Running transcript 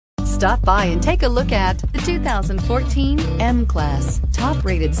Stop by and take a look at the 2014 M-Class.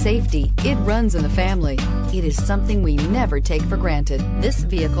 Top-rated safety, it runs in the family. It is something we never take for granted. This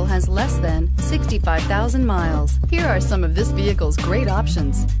vehicle has less than 65,000 miles. Here are some of this vehicle's great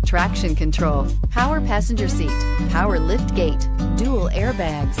options: traction control, power passenger seat, power lift gate, dual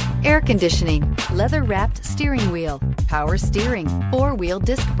airbags, air conditioning, leather-wrapped steering wheel, power steering, four-wheel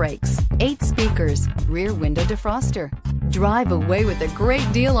disc brakes, 8 speakers, rear window defroster. Drive away with a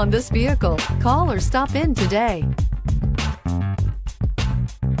great deal on this vehicle. Call or stop in today.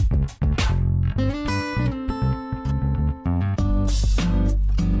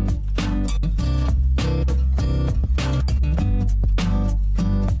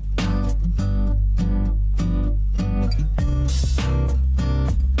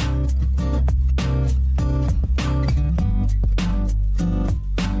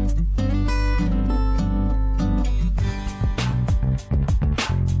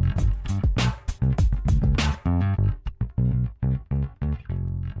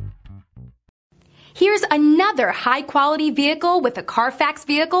 Here's another high-quality vehicle with a Carfax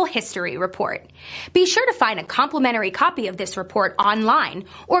Vehicle History Report. Be sure to find a complimentary copy of this report online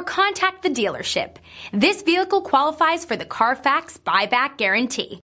or contact the dealership. This vehicle qualifies for the Carfax Buyback Guarantee.